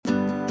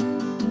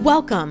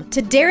Welcome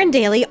to Darren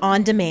Daily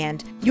On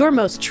Demand, your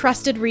most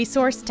trusted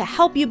resource to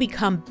help you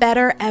become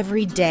better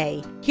every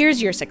day.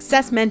 Here's your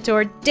success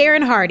mentor,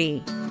 Darren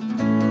Hardy.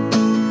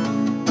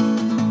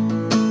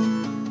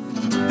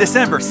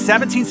 December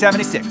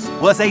 1776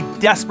 was a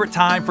desperate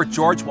time for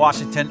George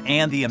Washington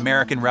and the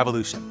American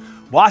Revolution.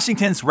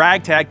 Washington's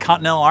ragtag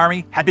Continental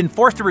Army had been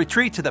forced to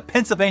retreat to the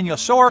Pennsylvania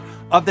shore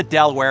of the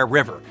Delaware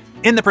River.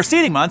 In the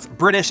preceding months,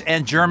 British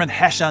and German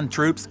Hessian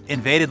troops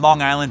invaded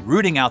Long Island,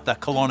 rooting out the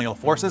colonial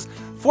forces,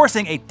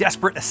 forcing a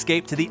desperate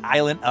escape to the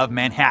island of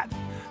Manhattan.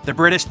 The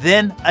British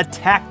then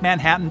attacked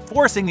Manhattan,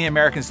 forcing the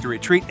Americans to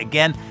retreat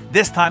again,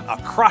 this time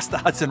across the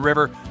Hudson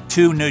River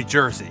to New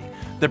Jersey.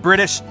 The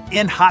British,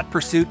 in hot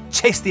pursuit,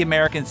 chased the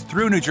Americans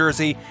through New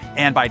Jersey,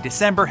 and by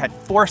December had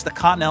forced the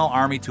Continental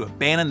Army to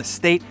abandon the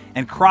state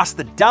and cross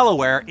the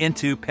Delaware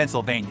into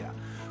Pennsylvania.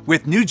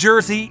 With New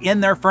Jersey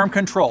in their firm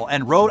control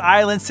and Rhode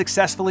Island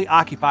successfully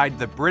occupied,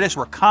 the British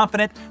were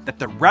confident that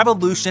the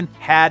revolution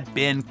had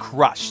been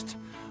crushed.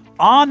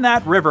 On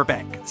that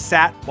riverbank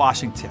sat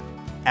Washington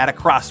at a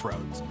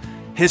crossroads.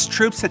 His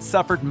troops had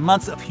suffered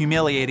months of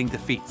humiliating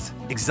defeats.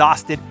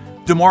 Exhausted,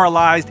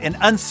 demoralized, and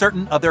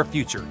uncertain of their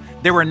future,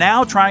 they were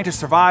now trying to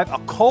survive a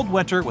cold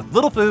winter with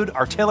little food,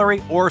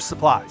 artillery, or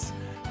supplies.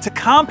 To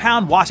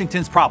compound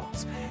Washington's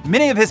problems,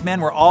 many of his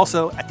men were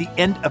also at the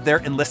end of their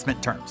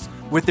enlistment terms.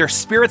 With their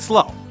spirits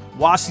low,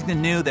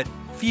 Washington knew that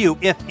few,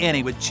 if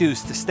any, would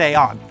choose to stay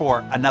on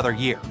for another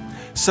year.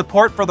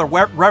 Support for the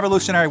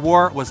Revolutionary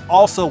War was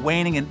also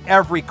waning in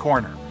every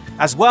corner,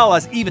 as well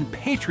as even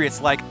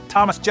patriots like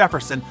Thomas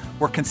Jefferson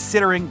were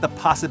considering the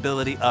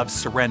possibility of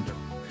surrender.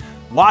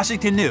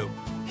 Washington knew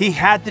he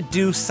had to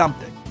do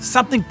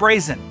something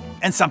brazen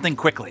and something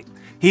quickly.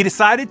 He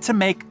decided to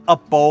make a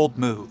bold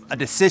move, a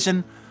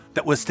decision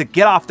that was to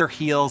get off their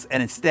heels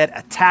and instead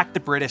attack the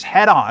British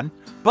head on,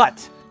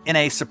 but in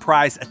a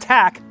surprise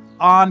attack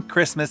on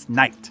Christmas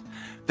night.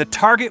 The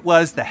target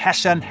was the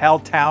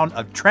Hessian-held town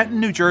of Trenton,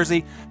 New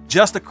Jersey,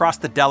 just across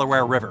the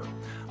Delaware River.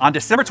 On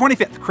December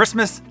 25th,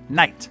 Christmas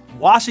night,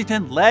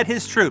 Washington led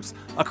his troops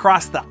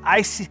across the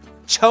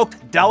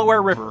ice-choked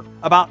Delaware River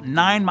about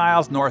 9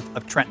 miles north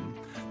of Trenton.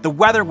 The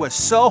weather was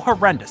so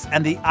horrendous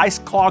and the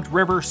ice-clogged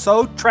river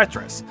so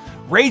treacherous.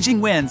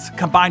 Raging winds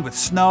combined with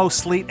snow,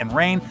 sleet, and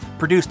rain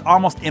produced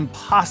almost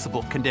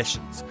impossible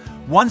conditions.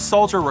 One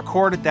soldier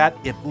recorded that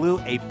it blew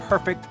a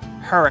perfect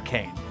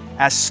hurricane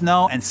as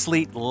snow and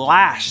sleet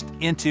lashed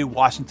into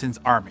Washington's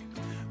army.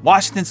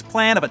 Washington's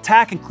plan of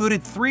attack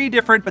included 3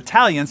 different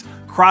battalions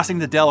crossing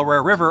the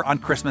Delaware River on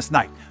Christmas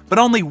night, but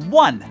only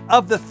one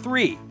of the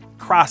 3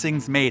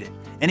 crossings made it,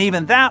 and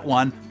even that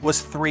one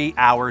was 3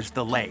 hours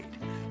delayed.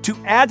 To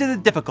add to the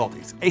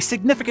difficulties, a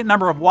significant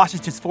number of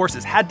Washington's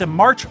forces had to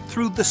march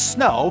through the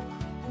snow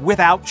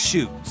without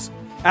shoes.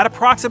 At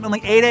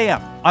approximately 8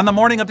 a.m. on the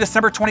morning of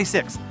December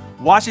 26th,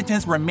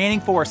 Washington's remaining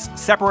force,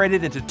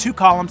 separated into 2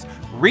 columns,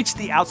 reached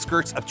the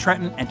outskirts of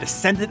Trenton and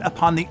descended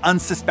upon the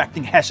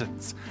unsuspecting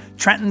Hessians.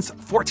 Trenton's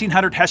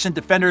 1,400 Hessian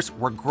defenders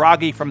were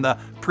groggy from the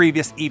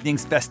previous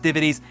evening's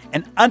festivities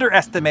and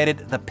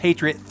underestimated the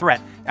Patriot threat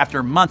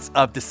after months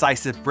of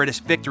decisive British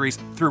victories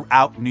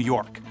throughout New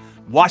York.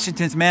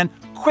 Washington's men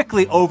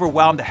quickly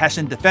overwhelmed the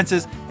Hessian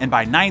defenses, and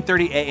by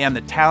 9:30 a.m.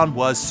 the town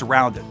was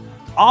surrounded.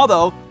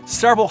 Although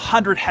several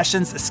hundred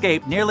Hessians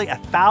escaped, nearly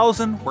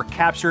 1,000 were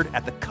captured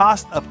at the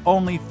cost of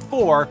only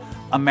 4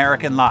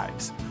 American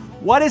lives.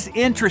 What is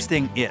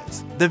interesting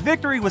is the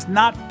victory was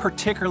not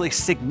particularly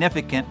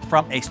significant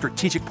from a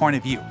strategic point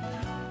of view,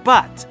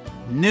 but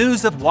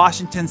news of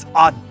Washington's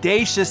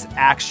audacious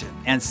action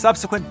and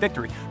subsequent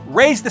victory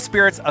raised the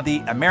spirits of the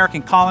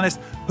American colonists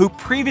who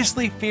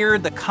previously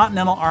feared the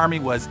Continental Army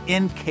was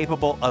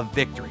incapable of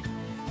victory.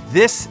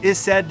 This is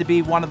said to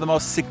be one of the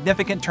most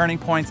significant turning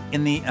points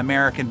in the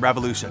American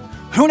Revolution.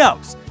 Who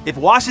knows? If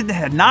Washington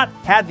had not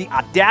had the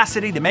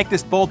audacity to make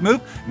this bold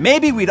move,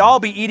 maybe we'd all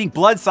be eating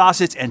blood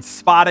sausage and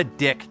spotted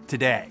dick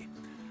today.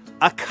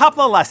 A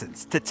couple of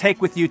lessons to take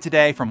with you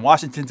today from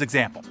Washington's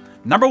example.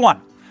 Number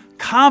 1,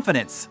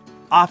 confidence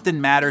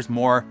often matters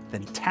more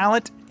than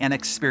talent and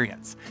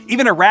experience.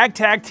 Even a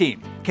ragtag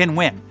team can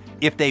win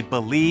if they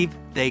believe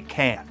they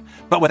can.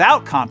 But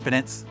without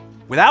confidence,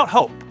 without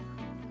hope,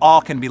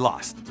 all can be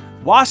lost.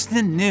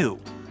 Washington knew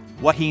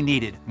what he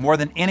needed more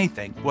than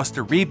anything was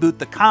to reboot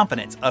the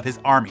confidence of his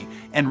army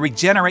and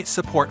regenerate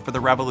support for the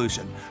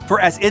revolution. For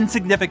as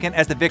insignificant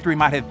as the victory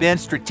might have been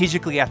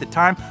strategically at the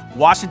time,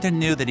 Washington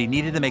knew that he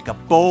needed to make a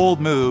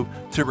bold move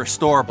to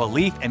restore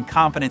belief and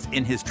confidence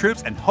in his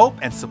troops and hope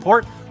and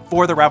support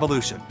for the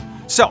revolution.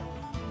 So,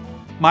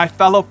 my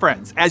fellow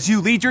friends, as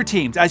you lead your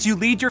teams, as you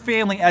lead your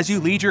family, as you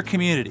lead your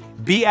community,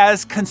 be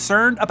as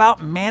concerned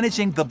about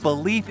managing the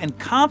belief and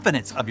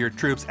confidence of your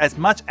troops as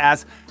much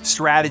as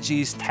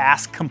strategies,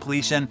 task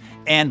completion,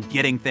 and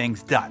getting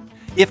things done.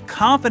 If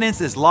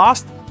confidence is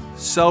lost,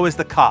 so is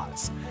the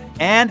cause.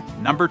 And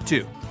number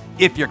 2,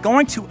 if you're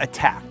going to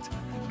attack,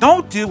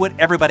 don't do what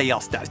everybody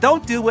else does.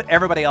 Don't do what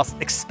everybody else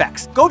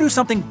expects. Go do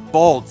something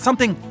bold,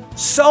 something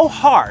so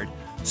hard,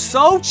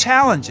 so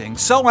challenging,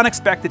 so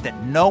unexpected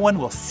that no one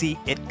will see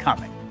it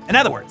coming. In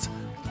other words,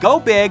 Go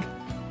big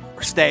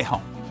or stay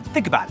home.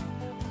 Think about it.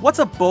 What's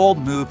a bold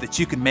move that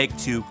you can make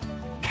to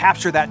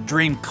capture that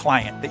dream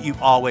client that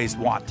you've always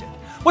wanted?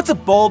 What's a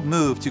bold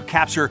move to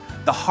capture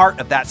the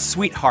heart of that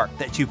sweetheart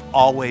that you've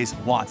always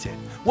wanted?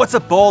 What's a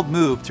bold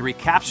move to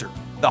recapture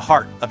the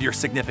heart of your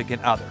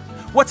significant other?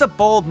 What's a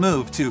bold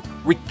move to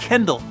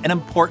rekindle an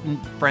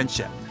important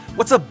friendship?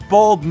 What's a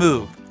bold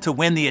move to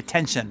win the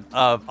attention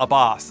of a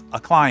boss, a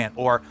client,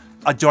 or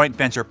a joint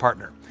venture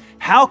partner?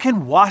 How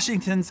can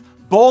Washington's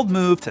bold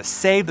move to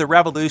save the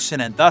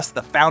revolution and thus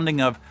the founding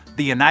of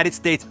the United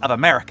States of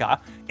America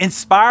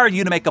inspire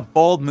you to make a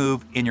bold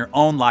move in your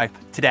own life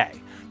today?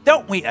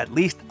 Don't we at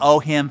least owe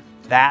him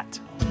that?